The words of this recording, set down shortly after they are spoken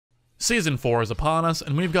Season 4 is upon us,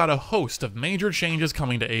 and we've got a host of major changes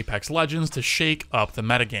coming to Apex Legends to shake up the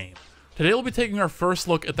metagame. Today we'll be taking our first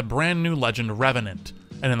look at the brand new legend Revenant,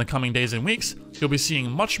 and in the coming days and weeks, you'll be seeing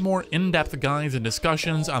much more in-depth guides and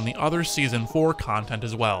discussions on the other Season 4 content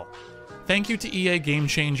as well. Thank you to EA Game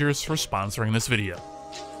Changers for sponsoring this video.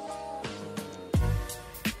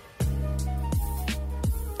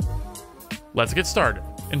 Let's get started.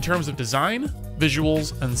 In terms of design,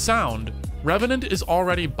 visuals, and sound, Revenant is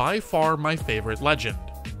already by far my favorite legend.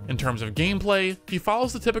 In terms of gameplay, he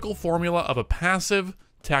follows the typical formula of a passive,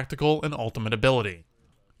 tactical, and ultimate ability.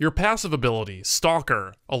 Your passive ability,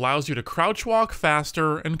 Stalker, allows you to crouch walk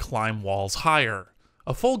faster and climb walls higher.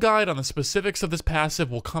 A full guide on the specifics of this passive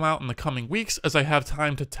will come out in the coming weeks as I have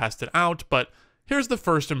time to test it out, but here's the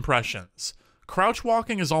first impressions. Crouch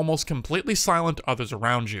walking is almost completely silent to others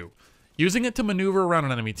around you. Using it to maneuver around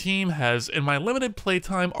an enemy team has, in my limited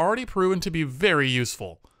playtime, already proven to be very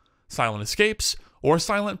useful. Silent escapes, or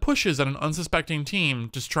silent pushes at an unsuspecting team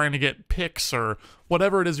just trying to get picks or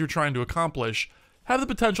whatever it is you're trying to accomplish, have the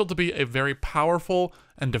potential to be a very powerful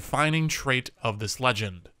and defining trait of this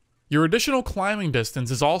legend. Your additional climbing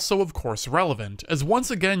distance is also of course relevant, as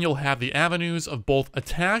once again you'll have the avenues of both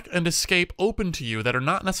attack and escape open to you that are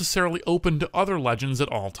not necessarily open to other legends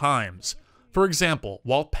at all times. For example,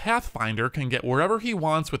 while Pathfinder can get wherever he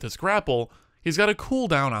wants with his grapple, he's got a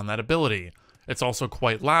cooldown on that ability. It's also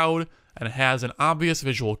quite loud, and has an obvious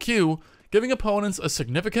visual cue, giving opponents a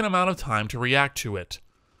significant amount of time to react to it.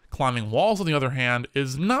 Climbing walls, on the other hand,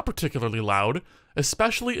 is not particularly loud,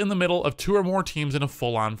 especially in the middle of two or more teams in a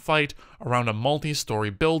full-on fight around a multi-story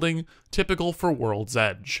building, typical for World's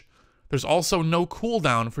Edge. There's also no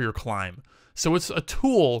cooldown for your climb, so it's a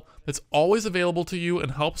tool that's always available to you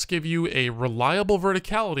and helps give you a reliable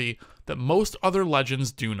verticality that most other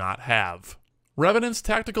legends do not have. Revenant's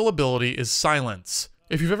tactical ability is Silence.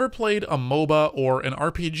 If you've ever played a MOBA or an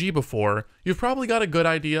RPG before, you've probably got a good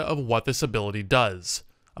idea of what this ability does.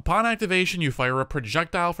 Upon activation, you fire a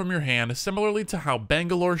projectile from your hand similarly to how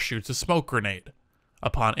Bangalore shoots a smoke grenade.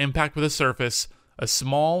 Upon impact with a surface, a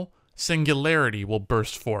small singularity will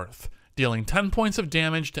burst forth, dealing 10 points of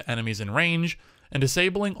damage to enemies in range, and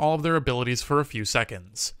disabling all of their abilities for a few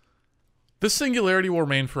seconds. This singularity will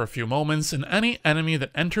remain for a few moments, and any enemy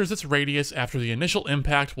that enters its radius after the initial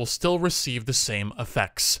impact will still receive the same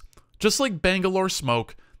effects. Just like Bangalore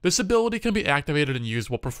Smoke, this ability can be activated and used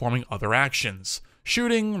while performing other actions.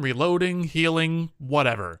 Shooting, reloading, healing,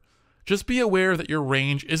 whatever. Just be aware that your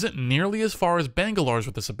range isn't nearly as far as Bangalore's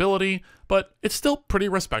with this ability, but it's still pretty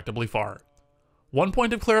respectably far. One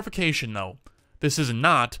point of clarification though, this is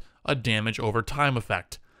not a damage over time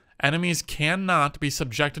effect. Enemies cannot be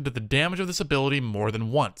subjected to the damage of this ability more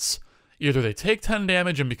than once. Either they take 10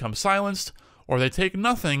 damage and become silenced, or they take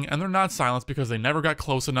nothing and they're not silenced because they never got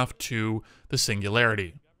close enough to the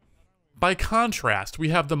singularity. By contrast, we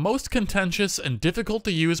have the most contentious and difficult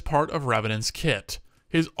to use part of Revenant's kit,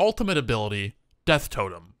 his ultimate ability, Death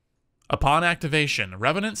Totem. Upon activation,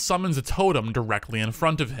 Revenant summons a totem directly in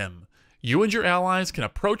front of him. You and your allies can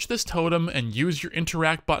approach this totem and use your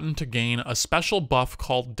interact button to gain a special buff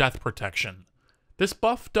called Death Protection. This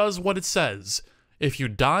buff does what it says. If you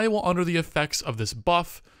die while under the effects of this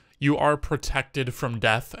buff, you are protected from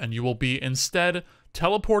death and you will be instead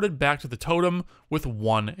teleported back to the totem with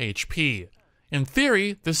 1 HP. In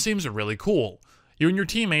theory, this seems really cool. You and your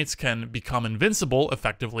teammates can become invincible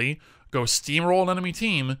effectively, go steamroll an enemy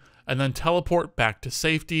team, and then teleport back to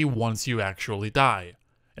safety once you actually die.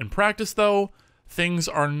 In practice though, things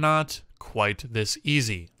are not quite this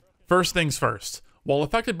easy. First things first, while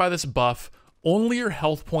affected by this buff, only your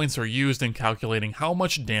health points are used in calculating how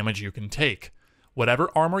much damage you can take. Whatever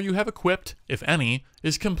armor you have equipped, if any,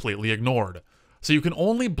 is completely ignored. So you can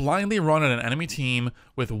only blindly run at an enemy team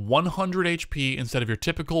with 100 HP instead of your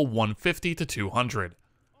typical 150 to 200.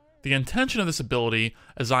 The intention of this ability,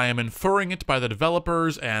 as I am inferring it by the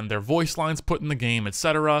developers and their voice lines put in the game,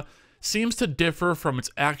 etc., seems to differ from its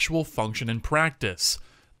actual function in practice.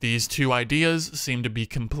 These two ideas seem to be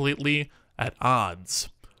completely at odds.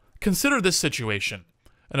 Consider this situation.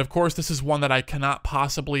 And of course, this is one that I cannot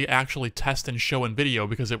possibly actually test and show in video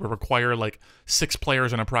because it would require like 6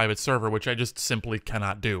 players on a private server, which I just simply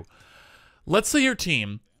cannot do. Let's say your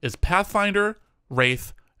team is Pathfinder,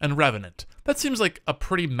 Wraith, and Revenant. That seems like a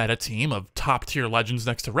pretty meta team of top tier legends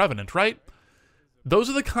next to Revenant, right?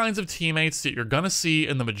 Those are the kinds of teammates that you're gonna see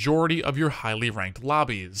in the majority of your highly ranked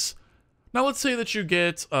lobbies. Now let's say that you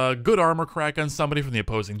get a good armor crack on somebody from the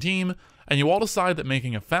opposing team, and you all decide that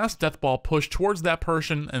making a fast deathball push towards that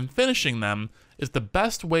person and finishing them is the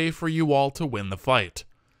best way for you all to win the fight.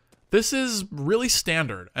 This is really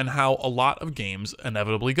standard and how a lot of games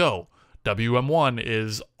inevitably go. WM1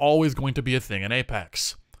 is always going to be a thing in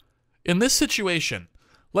Apex. In this situation,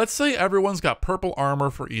 let's say everyone's got purple armor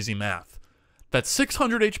for easy math. That's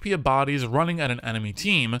 600 HP of bodies running at an enemy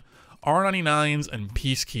team, R99s and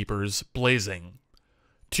Peacekeepers blazing.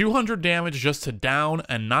 200 damage just to down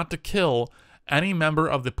and not to kill any member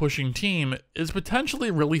of the pushing team is potentially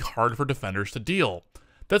really hard for defenders to deal.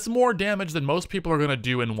 That's more damage than most people are going to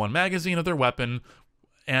do in one magazine of their weapon,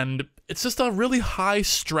 and it's just a really high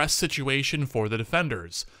stress situation for the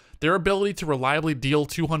defenders. Their ability to reliably deal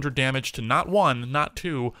 200 damage to not one, not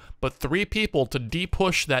two, but three people to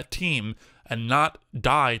de-push that team and not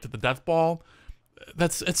die to the death ball,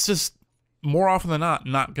 it's just more often than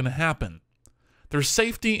not going to happen. There's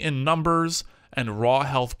safety in numbers and raw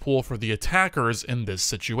health pool for the attackers in this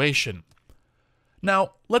situation.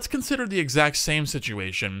 Now, let's consider the exact same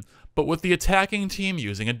situation, but with the attacking team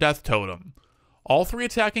using a death totem. All three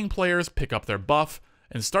attacking players pick up their buff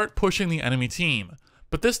and start pushing the enemy team,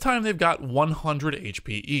 but this time they've got 100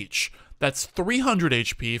 HP each. That's 300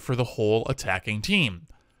 HP for the whole attacking team.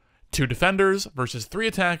 2 defenders versus 3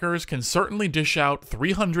 attackers can certainly dish out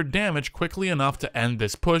 300 damage quickly enough to end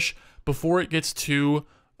this push before it gets too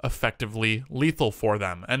effectively lethal for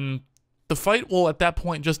them, and the fight will at that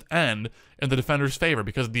point just end in the defenders' favor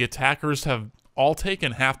because the attackers have all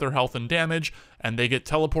taken half their health and damage, and they get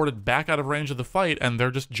teleported back out of range of the fight, and they're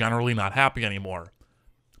just generally not happy anymore.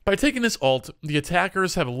 By taking this ult, the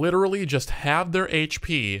attackers have literally just halved their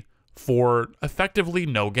HP for effectively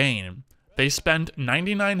no gain. They spent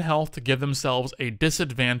 99 health to give themselves a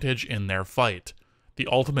disadvantage in their fight. The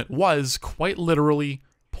ultimate was, quite literally,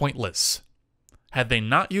 pointless. Had they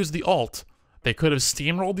not used the ult, they could have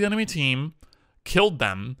steamrolled the enemy team, killed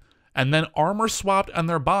them, and then armor swapped on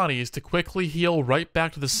their bodies to quickly heal right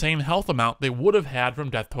back to the same health amount they would have had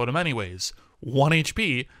from Death Totem anyways. 1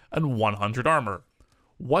 HP and 100 armor.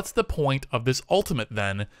 What's the point of this ultimate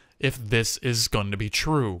then, if this is going to be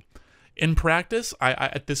true? In practice,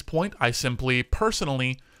 at this point, I simply,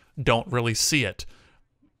 personally, don't really see it.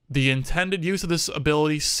 The intended use of this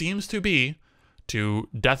ability seems to be to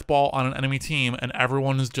deathball on an enemy team, and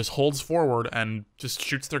everyone just holds forward and just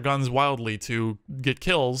shoots their guns wildly to get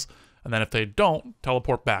kills, and then if they don't,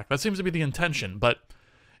 teleport back. That seems to be the intention, but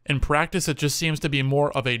in practice it just seems to be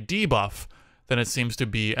more of a debuff than it seems to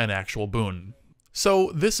be an actual boon.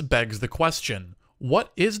 So this begs the question,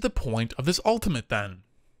 what is the point of this ultimate then?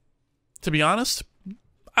 To be honest,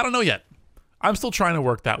 I don't know yet. I'm still trying to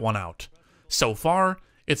work that one out. So far,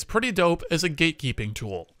 it's pretty dope as a gatekeeping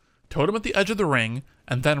tool. Totem at the edge of the ring,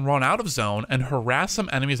 and then run out of zone and harass some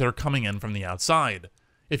enemies that are coming in from the outside.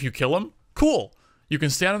 If you kill them, cool. You can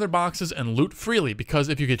stand on their boxes and loot freely, because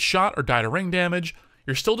if you get shot or die to ring damage,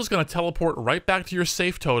 you're still just going to teleport right back to your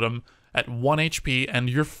safe totem at 1 HP, and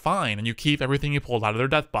you're fine, and you keep everything you pulled out of their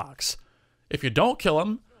death box. If you don't kill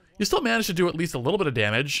them, you still manage to do at least a little bit of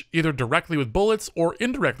damage, either directly with bullets or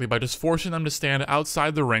indirectly by just forcing them to stand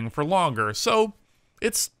outside the ring for longer, so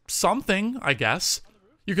it's something, I guess.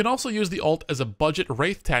 You can also use the ult as a budget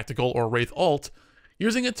Wraith tactical or Wraith ult,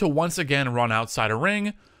 using it to once again run outside a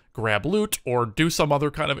ring, grab loot, or do some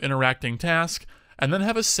other kind of interacting task, and then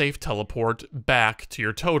have a safe teleport back to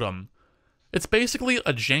your totem. It's basically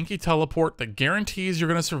a janky teleport that guarantees you're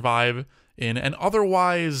going to survive in an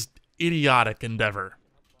otherwise idiotic endeavor.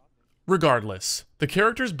 Regardless, the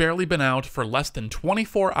character's barely been out for less than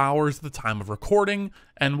 24 hours at the time of recording,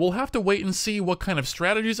 and we'll have to wait and see what kind of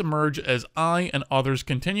strategies emerge as I and others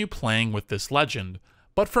continue playing with this legend.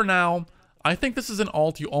 But for now, I think this is an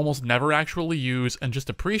ult you almost never actually use, and just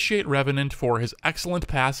appreciate Revenant for his excellent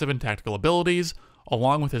passive and tactical abilities,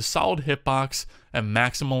 along with his solid hitbox and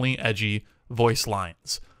maximally edgy voice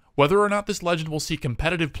lines. Whether or not this legend will see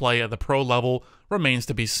competitive play at the pro level remains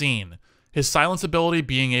to be seen. His silence ability,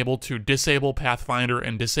 being able to disable Pathfinder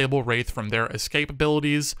and disable Wraith from their escape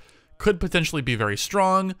abilities, could potentially be very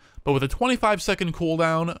strong, but with a 25-second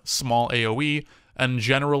cooldown, small AoE, and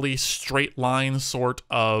generally straight line sort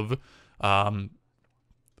of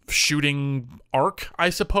shooting arc, I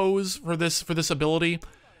suppose, for this ability,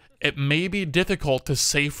 it may be difficult to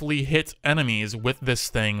safely hit enemies with this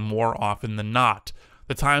thing more often than not.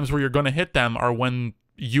 The times where you're going to hit them are when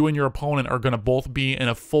you and your opponent are going to both be in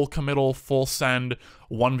a full committal, full send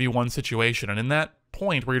 1v1 situation. And in that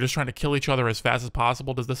point where you're just trying to kill each other as fast as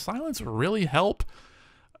possible, does the silence really help?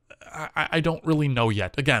 I don't really know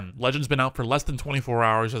yet. Again, Legend's been out for less than 24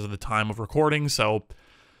 hours as of the time of recording, so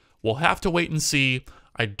we'll have to wait and see.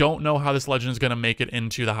 I don't know how this Legend is going to make it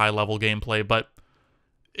into the high-level gameplay, but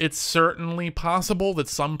it's certainly possible that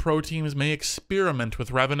some pro teams may experiment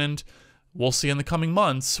with Revenant. we'll see in the coming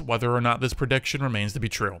months whether or not this prediction remains to be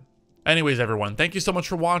true. Anyways, everyone, thank you so much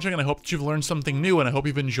for watching, and I hope that you've learned something new, and I hope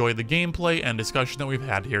you've enjoyed the gameplay and discussion that we've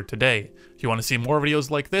had here today. If you want to see more videos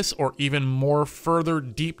like this, or even more further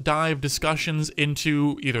deep dive discussions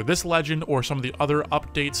into either this legend or some of the other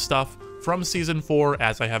update stuff from Season 4,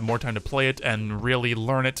 as I have more time to play it and really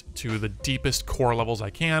learn it to the deepest core levels I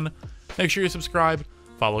can, make sure you subscribe,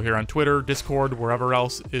 follow here on Twitter, Discord, wherever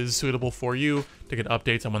else is suitable for you to get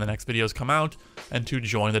updates on when the next videos come out, and to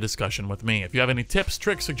join the discussion with me. If you have any tips,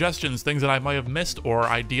 tricks, suggestions, things that I might have missed, or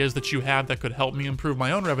ideas that you have that could help me improve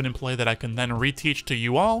my own Revenant play that I can then reteach to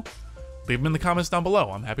you all, leave them in the comments down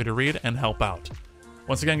below. I'm happy to read and help out.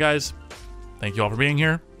 Once again, guys, thank you all for being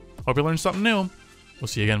here. Hope you learned something new. We'll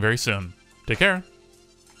see you again very soon. Take care.